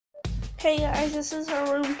Hey guys, this is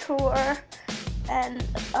our room tour, and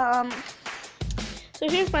so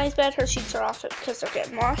here's my bed. Her sheets are off because they're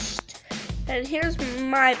getting washed, and here's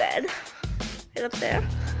my bed, right up there.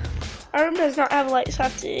 Our room does not have a light, so I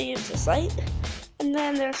have to use this light. And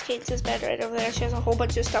then there's Kate's bed right over there. She has a whole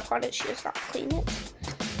bunch of stuff on it. She does not clean it.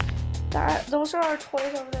 Those are our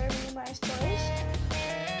toys over there, me and my toys.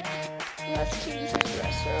 That's Katie's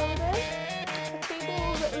dresser over there. A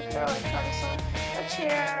table that we put our electronics on. A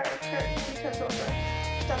chair, a curtain, because those are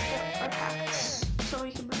stuff that are packed so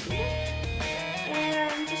we can move it.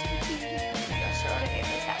 And just a TV dresser on it and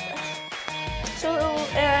a tablet. So,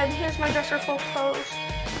 and here's my dresser full of clothes.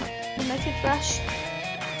 And my toothbrush.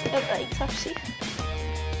 And my Pepsi.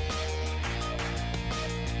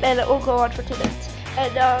 And it will go on for 2 minutes.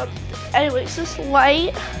 And anyways, this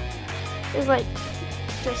light is like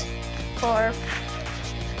just for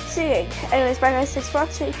seeing. Anyways, bye guys, thanks for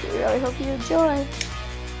watching. We really hope you enjoy.